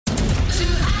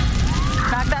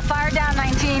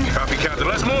Captain.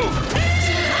 Let's move.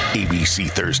 ABC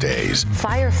Thursdays.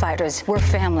 Firefighters, we're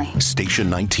family. Station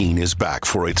 19 is back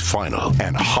for its final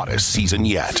and hottest season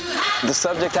yet. The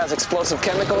subject has explosive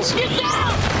chemicals.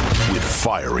 With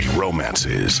fiery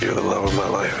romances. You're the love of my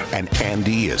life. And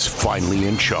Andy is finally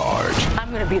in charge. I'm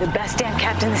going to be the best damn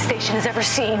captain the station has ever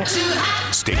seen.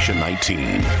 Station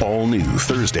 19. All new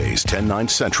Thursdays, 10/9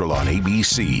 Central on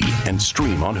ABC and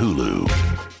stream on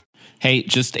Hulu. Hey,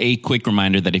 just a quick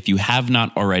reminder that if you have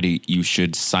not already, you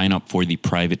should sign up for the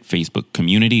private Facebook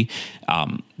community.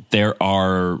 There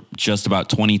are just about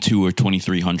 22 or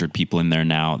 2,300 people in there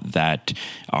now that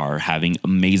are having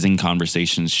amazing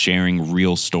conversations, sharing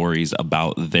real stories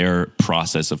about their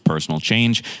process of personal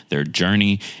change, their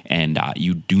journey, and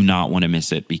you do not want to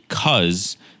miss it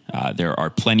because there are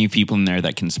plenty of people in there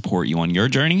that can support you on your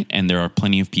journey, and there are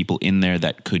plenty of people in there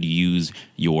that could use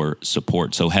your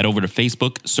support. So head over to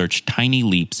Facebook, search Tiny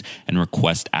Leaps, and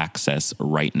request access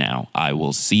right now. I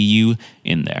will see you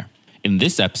in there. In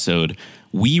this episode,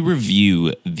 we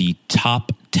review the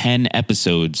top 10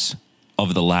 episodes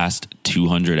of the last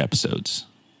 200 episodes.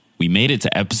 We made it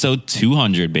to episode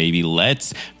 200, baby.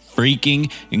 Let's freaking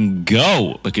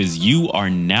go, because you are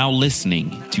now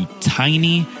listening to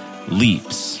Tiny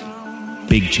Leaps.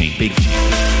 Big change, big change.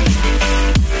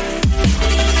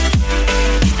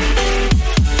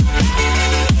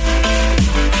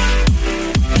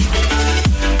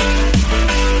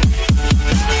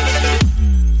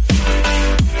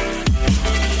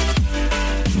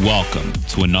 Welcome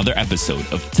to another episode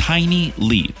of Tiny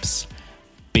Leaps,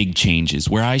 Big Changes,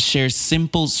 where I share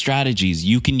simple strategies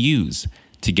you can use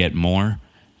to get more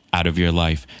out of your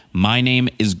life. My name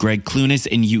is Greg Clunis,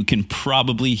 and you can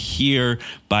probably hear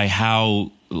by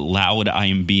how loud I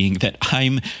am being that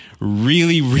I'm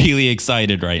really, really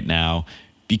excited right now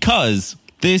because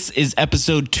this is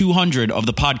episode 200 of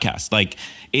the podcast. Like,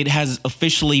 it has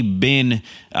officially been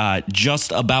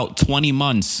just about 20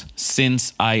 months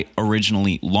since I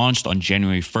originally launched on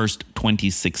January 1st,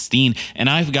 2016. And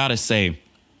I've got to say,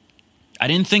 I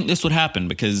didn't think this would happen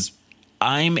because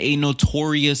I'm a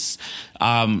notorious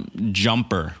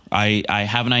jumper. I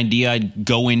have an idea, I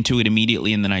go into it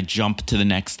immediately, and then I jump to the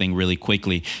next thing really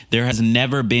quickly. There has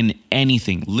never been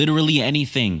anything, literally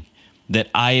anything, that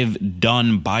I've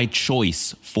done by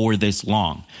choice for this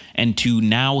long. And to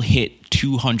now hit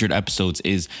 200 episodes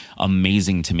is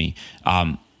amazing to me.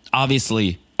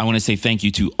 Obviously, I want to say thank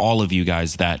you to all of you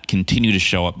guys that continue to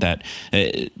show up, that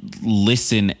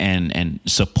listen and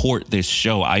support this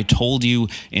show. I told you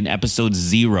in episode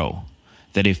 0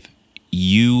 that if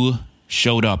you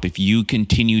showed up, if you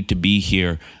continued to be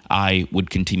here, I would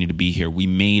continue to be here. We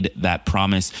made that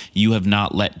promise. You have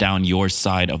not let down your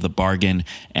side of the bargain,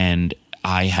 and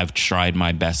I have tried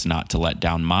my best not to let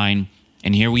down mine.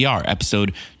 And here we are,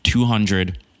 episode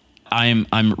 200.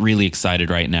 I'm really excited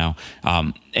right now.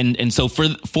 And so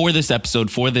for this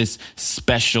episode, for this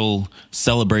special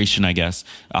celebration, I guess,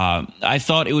 I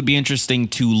thought it would be interesting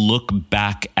to look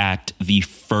back at the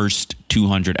first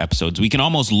 200 episodes. We can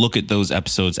almost look at those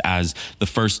episodes as the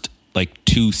first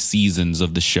 2 seasons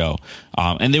of the show.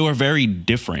 And they were very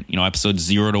different. You know, episodes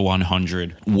 0 to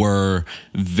 100 were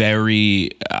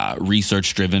very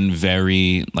research driven,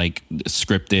 very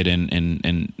scripted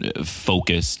and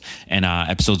focused. And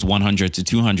episodes 100 to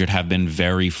 200 have been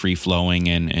very free flowing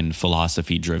and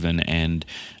philosophy driven and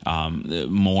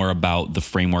more about the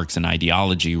frameworks and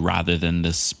ideology rather than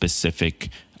the specific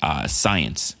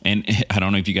science. And I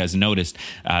don't know if you guys noticed,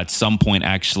 at some point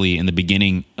actually in the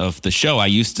beginning of the show, I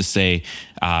used to say,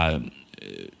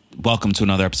 welcome to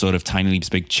another episode of Tiny Leaps,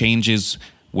 Big Changes,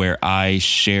 where I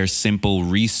share simple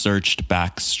researched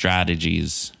back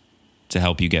strategies to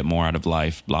help you get more out of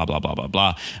life, blah, blah, blah, blah,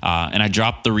 blah. And I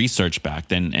dropped the research back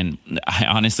then. And I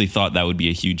honestly thought that would be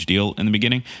a huge deal in the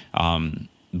beginning.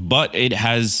 But it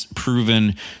has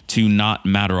proven to not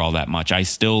matter all that much. I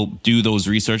still do those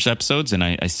research episodes, and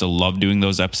I still love doing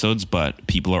those episodes, but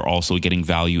people are also getting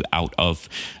value out of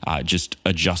just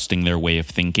adjusting their way of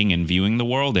thinking and viewing the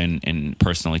world and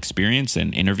personal experience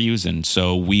and interviews. And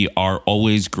so we are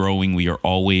always growing. We are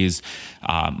always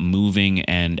moving.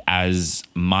 And as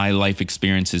my life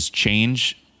experiences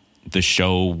change, the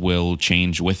show will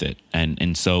change with it.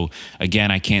 And so,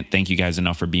 again, I can't thank you guys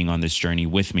enough for being on this journey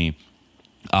with me.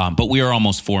 But we are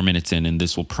almost 4 minutes in, and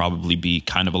this will probably be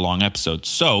kind of a long episode.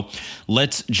 So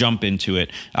let's jump into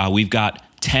it. We've got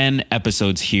 10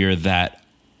 episodes here that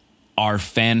are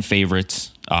fan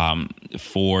favorites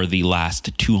for the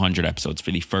last 200 episodes,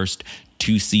 for the first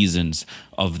 2 seasons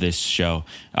of this show.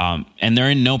 And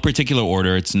they're in no particular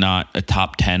order. It's not a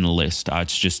top 10 list.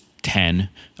 It's just 10.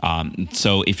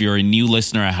 So if you're a new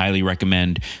listener, I highly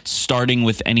recommend starting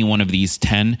with any one of these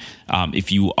 10.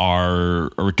 If you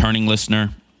are a returning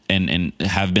listener and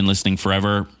have been listening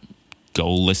forever,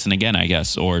 go listen again, I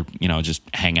guess, or, just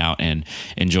hang out and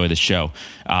enjoy the show.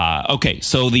 Okay,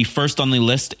 so the first on the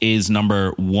list is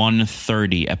number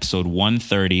 130, episode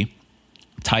 130.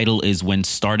 Title is When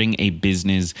Starting a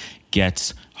Business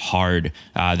Gets Hard.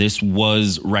 This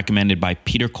was recommended by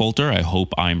Peter Coulter. I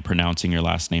hope I'm pronouncing your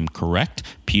last name correct.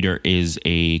 Peter is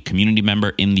a community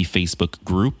member in the Facebook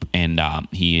group, and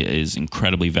he is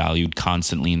incredibly valued,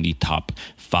 constantly in the top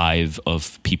 5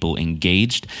 of people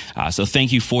engaged. So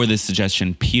thank you for this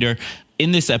suggestion, Peter.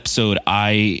 In this episode,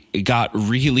 I got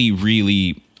really,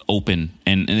 really open,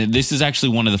 and this is actually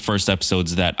one of the first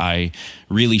episodes that I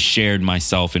really shared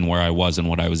myself and where I was and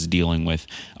what I was dealing with.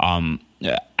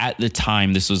 At the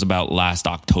time, this was about last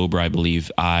October, I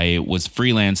believe, I was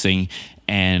freelancing,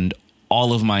 and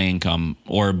all of my income,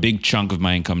 or a big chunk of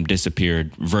my income,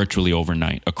 disappeared virtually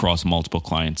overnight across multiple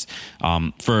clients,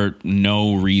 for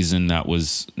no reason that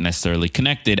was necessarily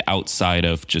connected outside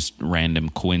of just random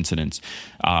coincidence.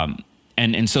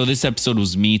 And so this episode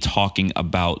was me talking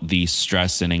about the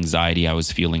stress and anxiety I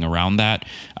was feeling around that,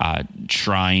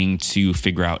 trying to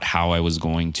figure out how I was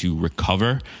going to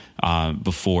recover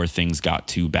before things got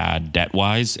too bad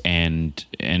debt-wise, and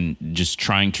just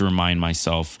trying to remind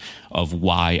myself of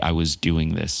why I was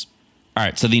doing this. All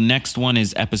right, so the next one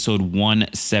is episode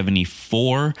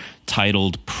 174,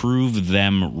 titled Prove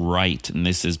Them Right. And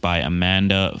this is by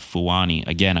Amanda Fuani.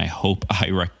 Again, I hope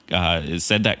I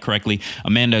said that correctly.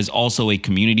 Amanda is also a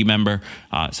community member,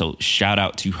 so shout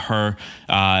out to her.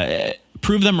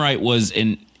 Prove Them Right was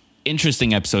an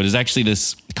interesting episode. Is actually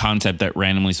this concept that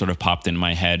randomly sort of popped in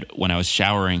my head when I was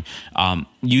showering.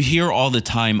 You hear all the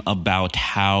time about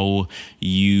how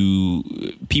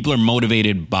people are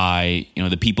motivated by,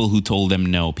 the people who told them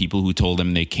no, people who told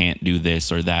them they can't do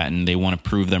this or that, and they want to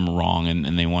prove them wrong,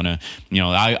 and they want to,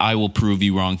 I will prove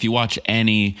you wrong. If you watch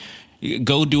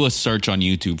go do a search on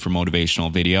YouTube for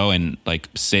motivational video and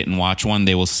sit and watch one,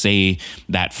 they will say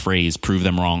that phrase, prove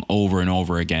them wrong, over and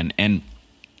over again. And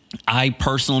I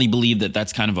personally believe that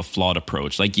that's kind of a flawed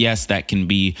approach. Yes, that can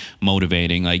be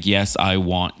motivating. Yes, I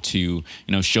want to,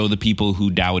 show the people who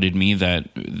doubted me that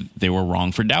they were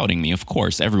wrong for doubting me. Of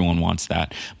course, everyone wants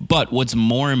that. But what's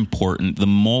more important, the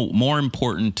more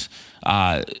important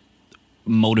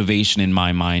motivation in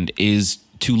my mind is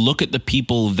to look at the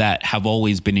people that have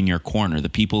always been in your corner, the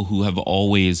people who have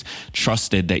always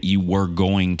trusted that you were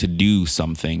going to do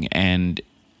something, and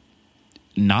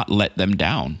not let them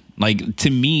down. To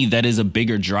me, that is a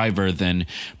bigger driver than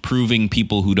proving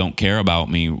people who don't care about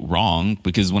me wrong,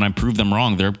 because when I prove them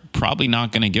wrong, they're probably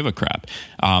not going to give a crap.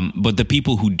 But the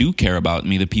people who do care about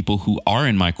me, the people who are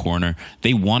in my corner,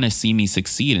 they want to see me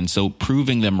succeed. And so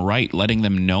proving them right, letting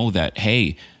them know that,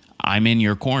 hey, I'm in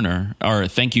your corner, or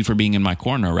thank you for being in my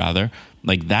corner, rather,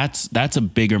 that's a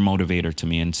bigger motivator to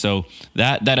me. And so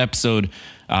that episode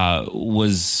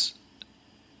was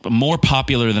more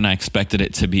popular than I expected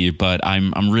it to be, but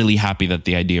I'm really happy that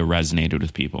the idea resonated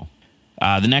with people.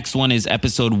 The next one is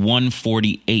episode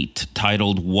 148,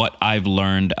 titled What I've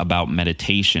Learned About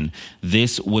Meditation.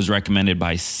 This was recommended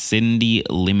by Cindy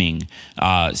Limming.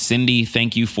 Cindy,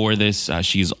 thank you for this.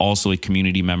 She's also a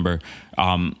community member.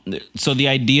 So the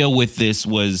idea with this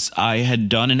was I had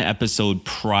done an episode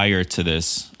prior to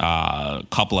this, a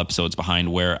couple episodes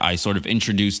behind, where I sort of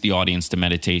introduced the audience to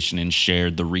meditation and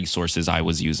shared the resources I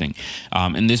was using.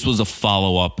 And this was a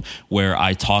follow-up where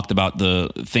I talked about the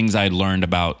things I had learned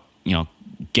about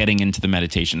getting into the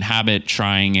meditation habit,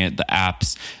 trying it, the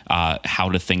apps, how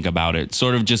to think about it,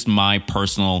 sort of just my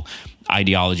personal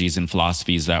ideologies and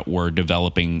philosophies that were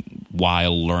developing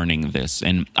while learning this.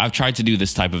 And I've tried to do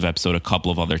this type of episode a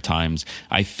couple of other times.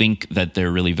 I think that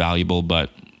they're really valuable, but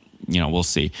we'll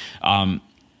see.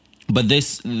 But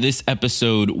this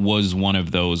episode was one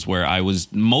of those where I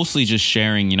was mostly just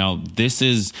sharing, this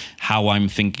is how I'm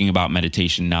thinking about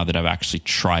meditation now that I've actually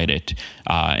tried it.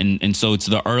 And so it's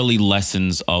the early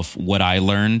lessons of what I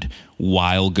learned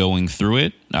while going through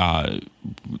it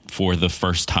for the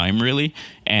first time, really,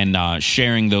 and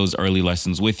sharing those early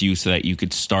lessons with you so that you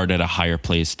could start at a higher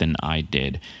place than I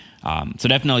did. So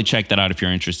definitely check that out if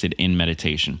you're interested in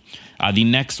meditation. The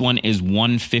next one is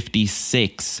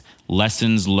 156,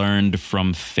 Lessons Learned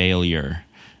from Failure.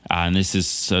 And this is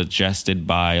suggested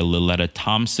by Liletta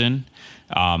Thompson.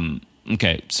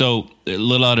 Okay, so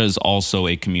Liletta is also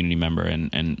a community member,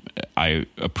 and I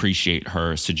appreciate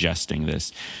her suggesting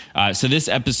this. So this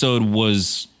episode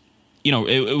was,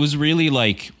 it was really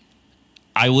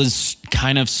I was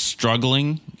kind of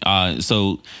struggling.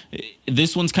 So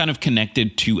this one's kind of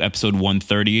connected to episode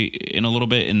 130 in a little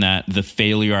bit, in that the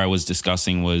failure I was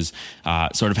discussing was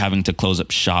sort of having to close up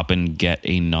shop and get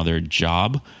another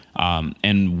job.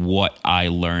 And what I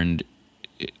learned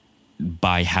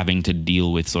by having to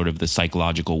deal with sort of the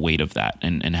psychological weight of that,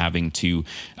 and having to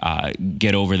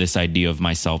get over this idea of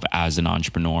myself as an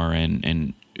entrepreneur,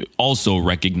 and also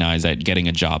recognize that getting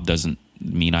a job doesn't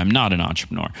mean I'm not an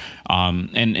entrepreneur.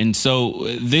 And so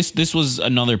this was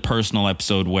another personal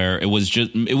episode where it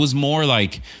was more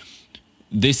like,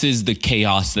 this is the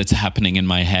chaos that's happening in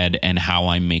my head and how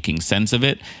I'm making sense of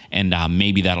it. And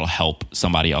maybe that'll help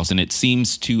somebody else. And it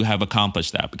seems to have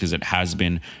accomplished that, because it has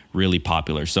been really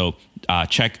popular. So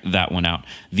check that one out.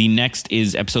 The next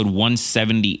is episode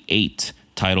 178,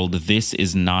 titled "This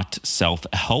Is Not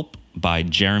Self-Help" by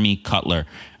Jeremy Cutler.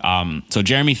 So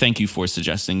Jeremy, thank you for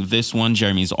suggesting this one.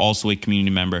 Jeremy is also a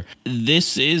community member.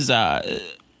 This was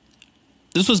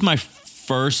my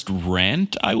first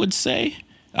rant, I would say.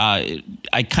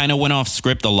 I kind of went off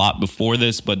script a lot before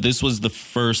this, but this was the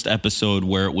first episode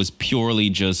where it was purely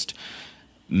just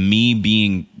me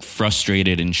being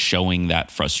frustrated and showing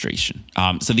that frustration.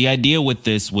 So the idea with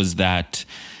this was that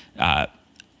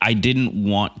I didn't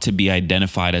want to be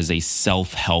identified as a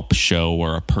self-help show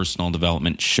or a personal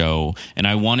development show, and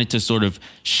I wanted to sort of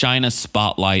shine a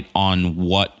spotlight on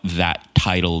what that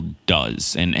title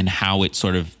does, and how it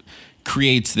sort of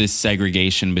creates this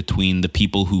segregation between the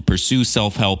people who pursue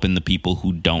self-help and the people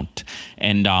who don't.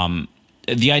 And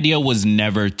the idea was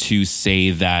never to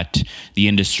say that the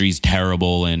industry's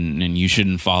terrible and you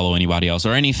shouldn't follow anybody else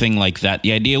or anything like that.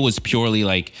 The idea was purely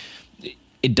like,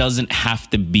 it doesn't have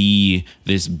to be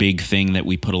this big thing that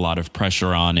we put a lot of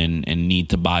pressure on and need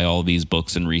to buy all these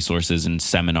books and resources and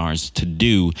seminars to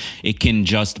do. It can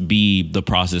just be the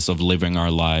process of living our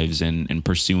lives and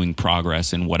pursuing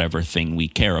progress in whatever thing we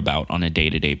care about on a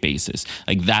day-to-day basis.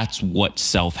 Like, that's what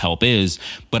self-help is.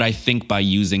 But I think by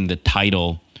using the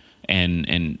title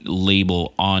and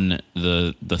label on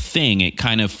the thing, it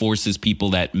kind of forces people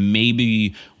that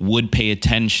maybe would pay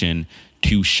attention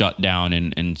to shut down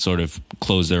and sort of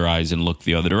close their eyes and look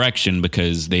the other direction,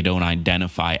 because they don't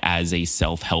identify as a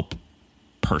self-help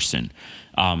person.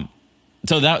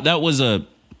 So that was a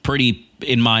pretty,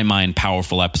 in my mind,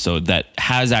 powerful episode that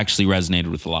has actually resonated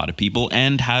with a lot of people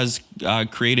and has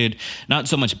created not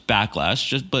so much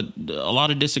backlash, but a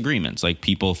lot of disagreements, like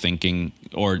people thinking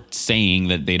or saying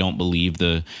that they don't believe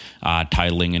the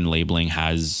titling and labeling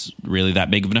has really that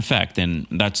big of an effect. And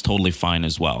that's totally fine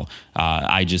as well.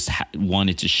 I just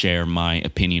wanted to share my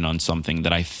opinion on something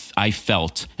that I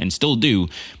felt, and still do,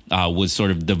 was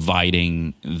sort of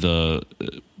dividing the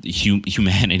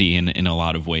humanity in a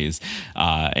lot of ways,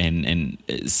 and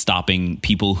stopping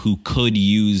people who could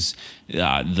use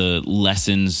the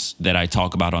lessons that I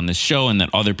talk about on this show and that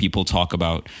other people talk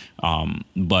about,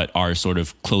 but are sort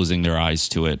of closing their eyes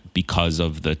to it because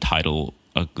of the title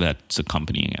that's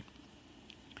accompanying it.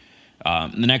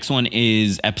 The next one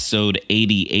is episode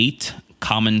 88,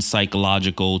 Common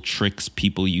Psychological Tricks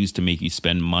People Use to Make You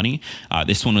Spend Money.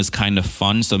 This one was kind of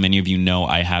fun. So many of you know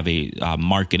I have a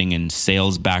marketing and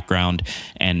sales background,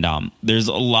 and there's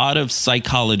a lot of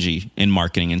psychology in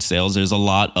marketing and sales. There's a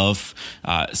lot of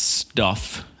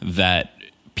stuff that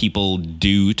people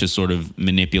do to sort of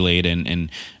manipulate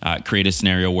and create a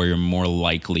scenario where you're more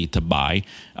likely to buy.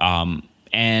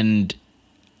 And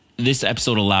this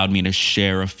episode allowed me to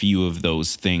share a few of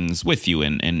those things with you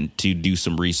and to do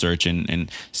some research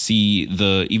and see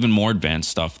the even more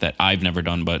advanced stuff that I've never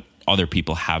done, but other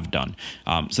people have done.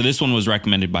 So this one was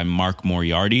recommended by Mark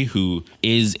Moriarty, who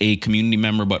is a community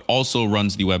member, but also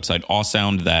runs the website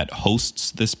Awesound that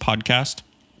hosts this podcast.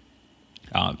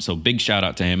 So big shout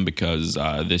out to him, because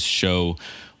this show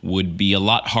would be a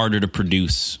lot harder to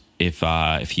produce if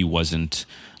he wasn't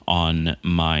on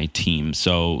my team.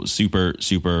 So super,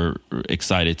 super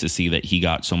excited to see that he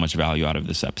got so much value out of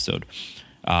this episode.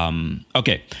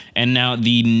 Okay. And now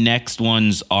the next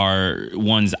ones are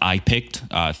ones I picked,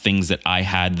 things that I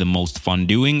had the most fun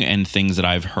doing, and things that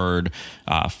I've heard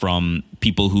from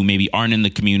people who maybe aren't in the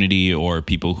community, or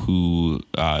people who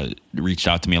reached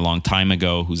out to me a long time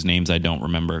ago, whose names I don't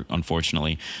remember,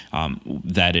 unfortunately,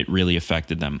 that it really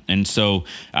affected them. And so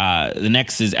the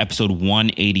next is episode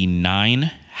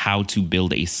 189, How to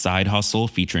Build a Side Hustle,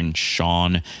 featuring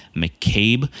Sean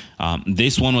McCabe.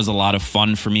 This one was a lot of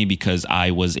fun for me because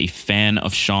I was a fan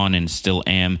of Sean and still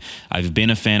am. I've been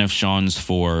a fan of Sean's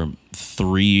for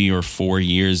 3 or 4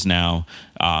 years now.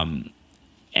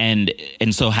 And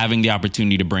so having the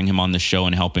opportunity to bring him on the show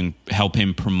and help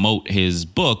him promote his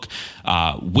book,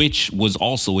 which was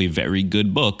also a very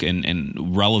good book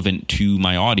and relevant to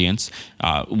my audience,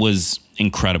 was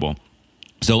incredible.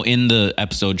 So in the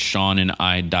episode, Sean and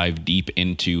I dive deep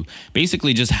into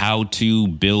basically just how to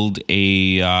build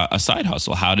a side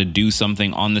hustle, how to do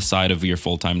something on the side of your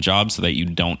full-time job so that you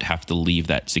don't have to leave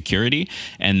that security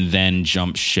and then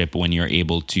jump ship when you're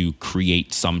able to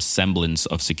create some semblance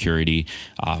of security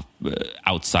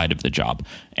outside of the job.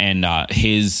 And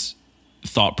his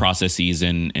thought processes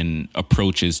and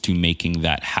approaches to making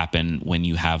that happen when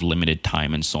you have limited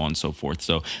time and so on and so forth.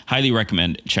 So highly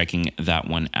recommend checking that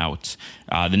one out.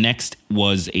 The next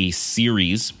was a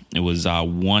series. It was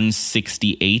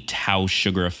 168, How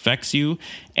Sugar Affects You,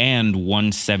 and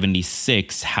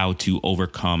 176, How to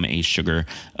Overcome a Sugar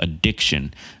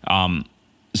Addiction.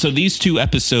 So these two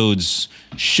episodes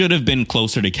should have been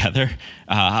closer together.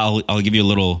 I'll give you a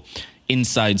little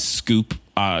inside scoop.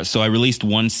 So I released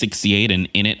 168, and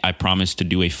in it, I promised to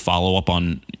do a follow-up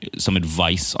on some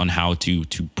advice on how to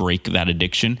break that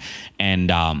addiction.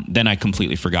 And then I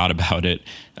completely forgot about it.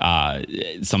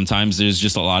 Sometimes there's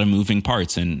just a lot of moving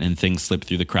parts and things slip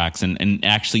through the cracks, and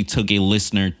actually took a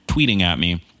listener tweeting at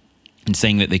me and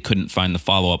saying that they couldn't find the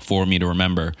follow-up for me to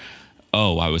remember,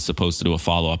 oh, I was supposed to do a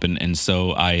follow-up. And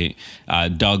so I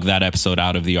dug that episode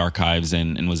out of the archives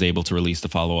and was able to release the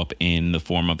follow-up in the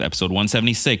form of episode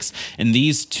 176. And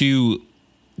these two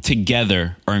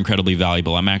together are incredibly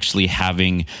valuable. I'm actually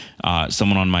having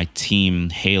someone on my team,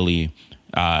 Haley,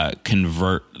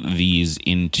 convert these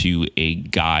into a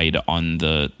guide on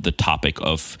the topic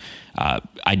of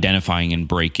identifying and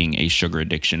breaking a sugar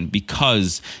addiction,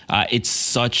 because it's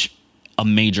such a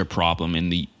major problem in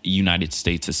the United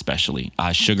States, especially.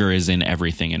 Sugar is in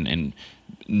everything, and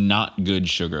not good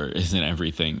sugar is in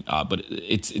everything. But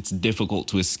it's difficult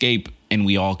to escape, and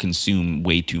we all consume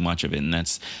way too much of it. And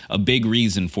that's a big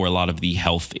reason for a lot of the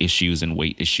health issues and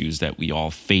weight issues that we all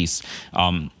face.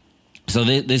 So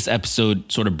this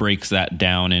episode sort of breaks that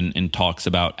down and talks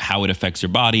about how it affects your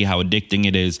body, how addicting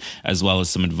it is, as well as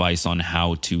some advice on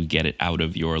how to get it out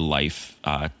of your life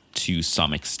to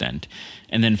some extent.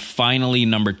 And then finally,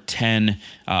 number 10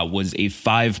 was a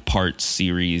 5-part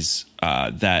series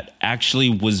that actually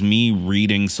was me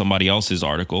reading somebody else's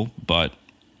article, but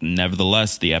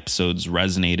nevertheless, the episodes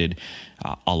resonated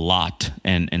a lot.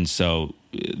 And so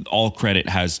all credit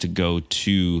has to go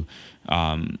to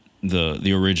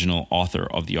the original author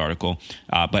of the article.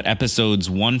 But episodes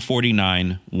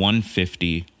 149,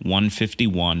 150,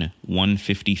 151,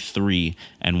 153,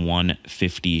 and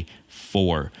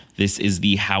 154. This is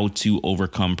the How to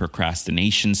Overcome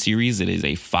Procrastination series. It is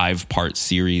a 5-part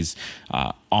series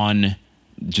on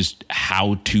just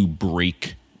how to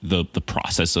break the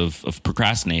process of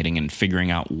procrastinating and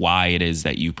figuring out why it is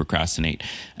that you procrastinate.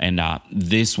 And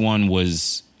this one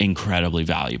was incredibly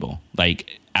valuable.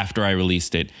 Like, after I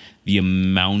released it, the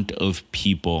amount of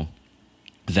people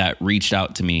that reached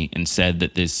out to me and said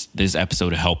that this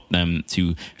episode helped them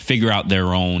to figure out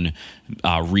their own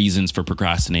reasons for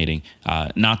procrastinating,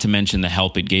 not to mention the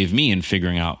help it gave me in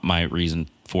figuring out my reason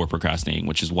for procrastinating,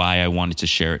 which is why I wanted to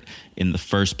share it in the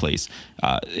first place.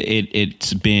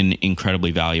 It's been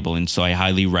incredibly valuable. And so I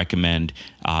highly recommend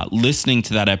listening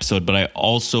to that episode, but I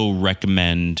also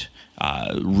recommend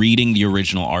reading the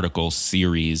original article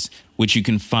series, which you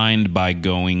can find by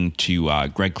going to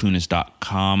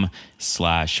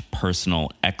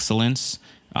gregclunis.com/personal excellence.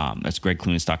 That's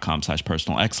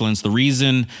gregclunis.com/personal excellence. The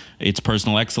reason it's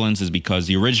personal excellence is because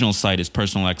the original site is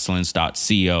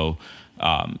personalexcellence.co.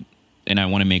 And I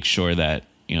want to make sure that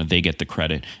they get the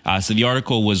credit. So the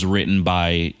article was written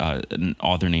by an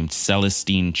author named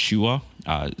Celestine Chua.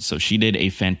 So she did a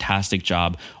fantastic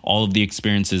job. All of the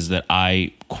experiences that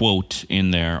I quote in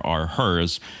there are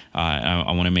hers.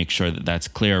 I want to make sure that that's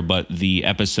clear. But the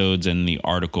episodes and the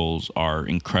articles are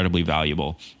incredibly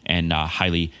valuable, and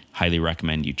highly, highly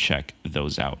recommend you check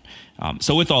those out.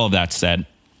 So with all of that said,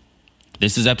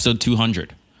 this is episode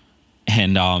 200.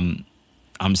 And I'm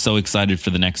so excited for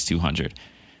the next 200.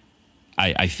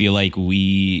 I feel like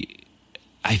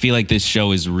this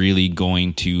show is really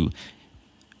going to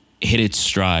hit its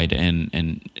stride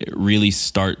and really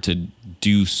start to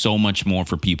do so much more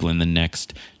for people in the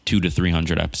next 200 to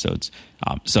 300 episodes.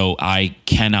 So I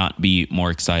cannot be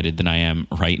more excited than I am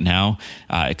right now,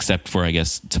 except for, I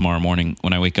guess, tomorrow morning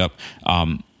when I wake up.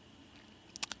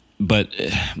 But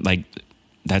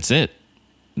that's it.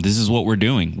 This is what we're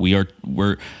doing.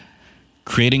 We're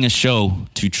creating a show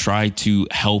to try to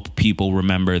help people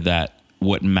remember that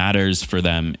what matters for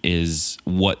them is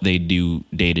what they do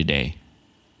day to day.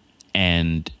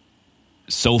 And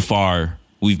so far,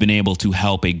 We've been able to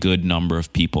help a good number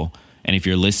of people. And if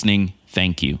you're listening,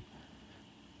 thank you.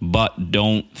 But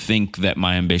don't think that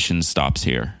my ambition stops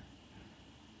here.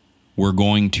 We're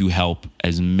going to help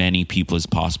as many people as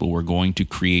possible. We're going to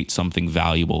create something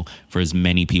valuable for as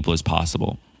many people as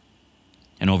possible.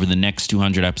 And over the next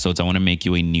 200 episodes, I want to make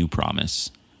you a new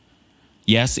promise.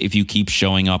 Yes, if you keep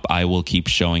showing up, I will keep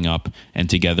showing up, and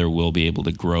together we'll be able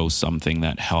to grow something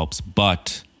that helps.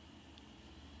 But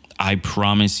I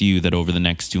promise you that over the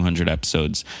next 200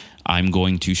 episodes, I'm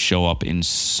going to show up in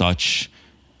such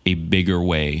a bigger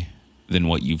way than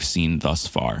what you've seen thus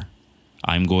far.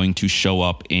 I'm going to show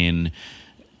up in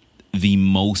the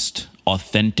most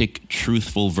authentic,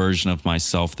 truthful version of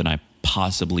myself that I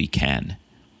possibly can.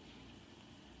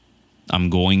 I'm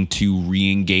going to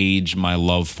re-engage my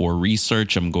love for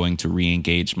research. I'm going to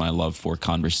re-engage my love for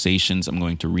conversations. I'm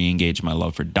going to re-engage my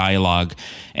love for dialogue.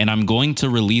 And I'm going to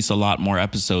release a lot more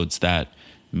episodes that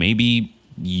maybe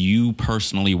you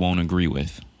personally won't agree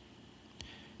with.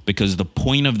 Because the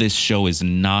point of this show is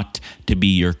not to be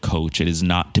your coach. It is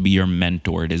not to be your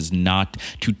mentor. It is not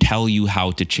to tell you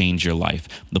how to change your life.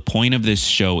 The point of this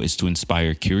show is to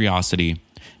inspire curiosity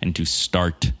and to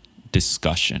start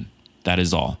discussion. That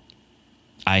is all.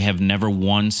 I have never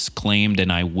once claimed,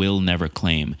 and I will never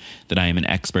claim, that I am an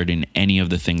expert in any of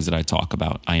the things that I talk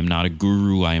about. I am not a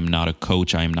guru. I am not a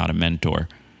coach. I am not a mentor.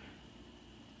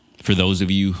 For those of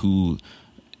you who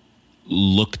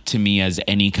look to me as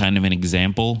any kind of an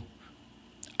example,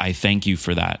 I thank you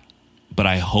for that. But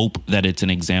I hope that it's an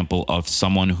example of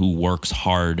someone who works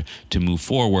hard to move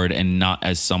forward and not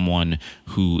as someone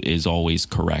who is always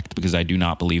correct, because I do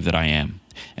not believe that I am.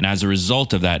 And as a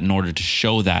result of that, in order to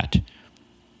show that,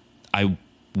 I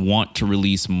want to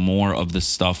release more of the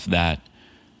stuff that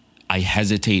I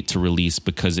hesitate to release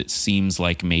because it seems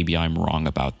like maybe I'm wrong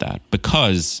about that.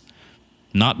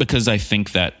 Not because I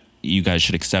think that you guys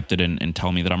should accept it and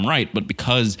tell me that I'm right, but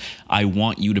because I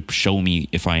want you to show me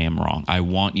if I am wrong. I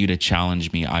want you to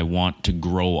challenge me. I want to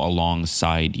grow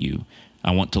alongside you.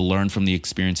 I want to learn from the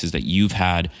experiences that you've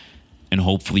had, and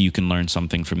hopefully you can learn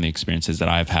something from the experiences that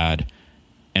I've had.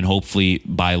 And hopefully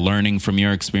by learning from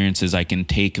your experiences, I can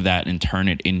take that and turn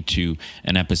it into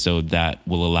an episode that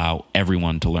will allow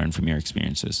everyone to learn from your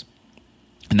experiences.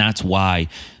 And that's why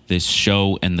this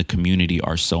show and the community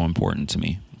are so important to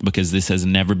me, because this has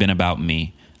never been about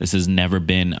me. This has never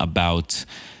been about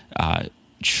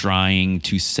trying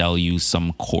to sell you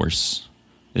some course.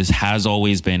 This has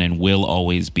always been and will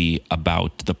always be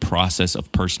about the process of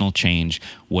personal change,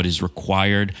 what is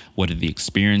required, what are the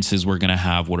experiences we're going to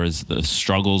have, what are the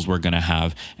struggles we're going to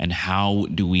have, and how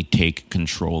do we take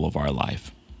control of our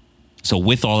life. So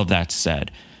with all of that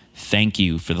said, thank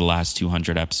you for the last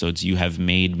 200 episodes. You have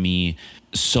made me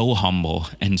so humble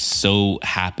and so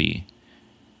happy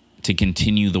to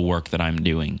continue the work that I'm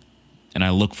doing. And I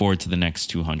look forward to the next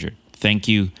 200. Thank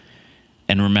you.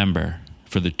 And remember,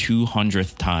 for the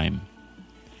 200th time,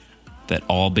 that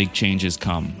all big changes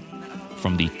come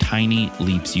from the tiny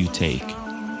leaps you take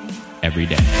every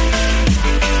day.